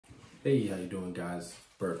Hey, how you doing, guys?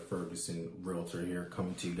 Bert Ferguson, realtor here,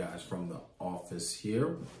 coming to you guys from the office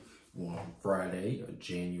here on Friday,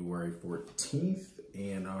 January 14th.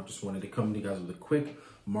 And I just wanted to come to you guys with a quick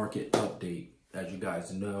market update. As you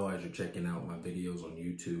guys know, as you're checking out my videos on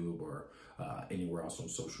YouTube or anywhere else on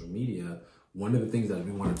social media, one of the things that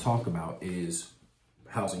we want to talk about is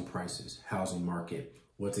housing prices, housing market,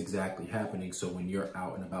 what's exactly happening. So when you're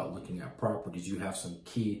out and about looking at properties, you have some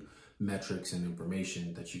key metrics and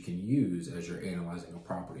information that you can use as you're analyzing a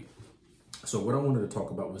property. So what I wanted to talk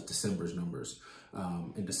about was December's numbers.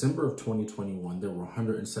 In December of 2021, there were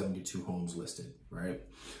 172 homes listed, right?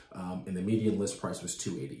 And the median list price was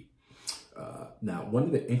 $280. Now, one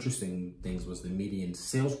of the interesting things was the median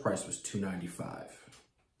sales price was $295.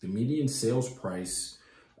 The median sales price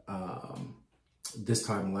this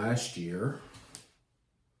time last year,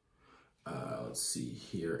 let's see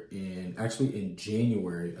here, in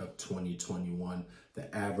January of 2021,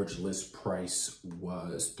 the average list price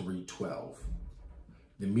was $312.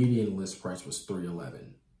 The median list price was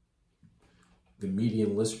 $311. The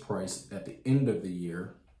median list price at the end of the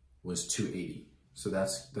year was $280. So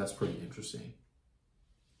that's pretty interesting.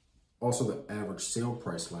 Also, the average sale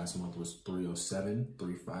price last month was $307,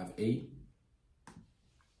 $358.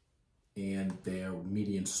 And their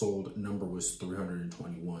median sold number was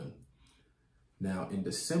 321. Now, in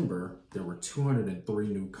December, there were 203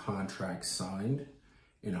 new contracts signed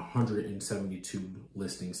and 172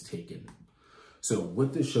 listings taken. So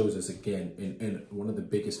what this shows us, again, and one of the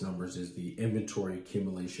biggest numbers is the inventory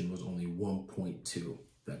accumulation was only 1.2.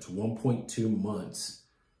 That's 1.2 months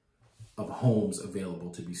of homes available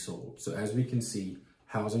to be sold. So as we can see,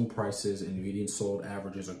 housing prices and median sold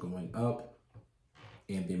averages are going up,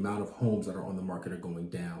 and the amount of homes that are on the market are going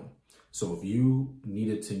down. So if you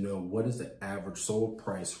needed to know what is the average sold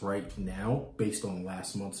price right now based on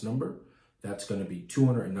last month's number, that's going to be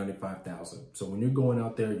 $295,000. So when you're going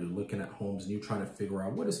out there, you're looking at homes and you're trying to figure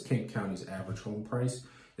out what is Kent County's average home price,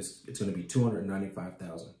 it's going to be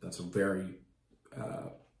 $295,000. That's a very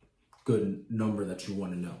good number that you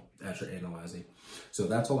want to know as you're analyzing. So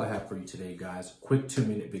that's all I have for you today, guys. Quick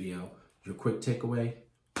 2-minute video. Your quick takeaway: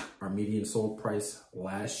 our median sold price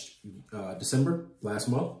last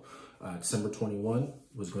month, December 21,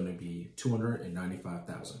 was going to be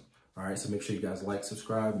 $295,000. All right, so make sure you guys like,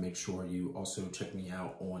 subscribe. Make sure you also check me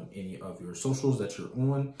out on any of your socials that you're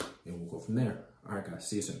on, and we'll go from there. All right, guys,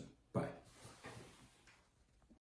 see you soon.